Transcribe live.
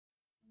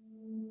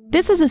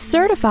This is a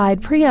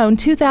certified pre-owned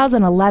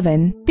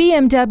 2011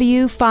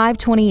 BMW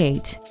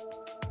 528.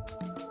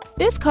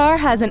 This car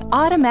has an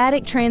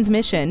automatic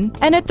transmission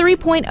and a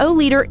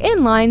 3.0-liter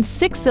inline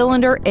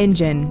six-cylinder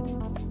engine.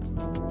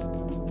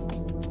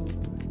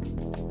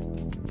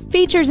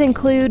 Features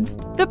include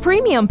the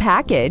premium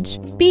package,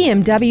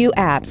 BMW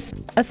apps,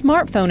 a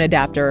smartphone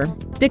adapter,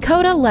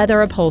 Dakota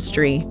leather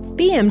upholstery,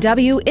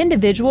 BMW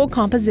individual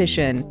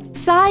composition,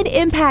 side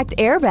impact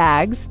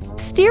airbags,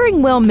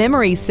 steering wheel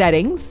memory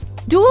settings,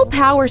 dual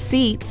power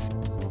seats,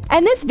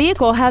 and this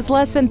vehicle has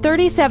less than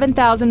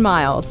 37,000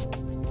 miles.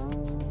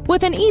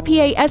 With an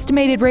EPA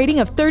estimated rating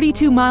of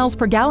 32 miles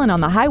per gallon on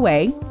the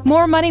highway,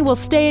 more money will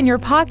stay in your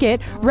pocket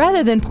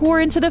rather than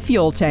pour into the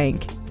fuel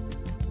tank.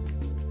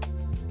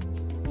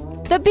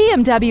 The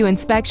BMW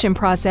inspection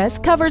process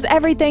covers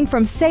everything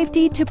from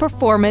safety to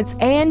performance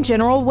and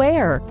general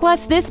wear.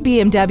 Plus, this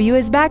BMW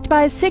is backed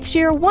by a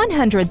 6-year,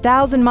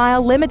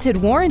 100,000-mile limited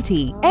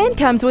warranty and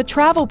comes with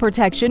travel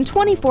protection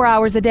 24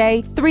 hours a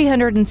day,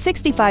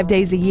 365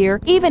 days a year,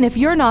 even if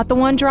you're not the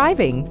one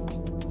driving.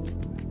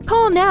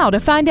 Call now to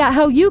find out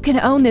how you can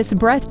own this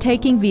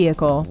breathtaking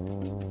vehicle.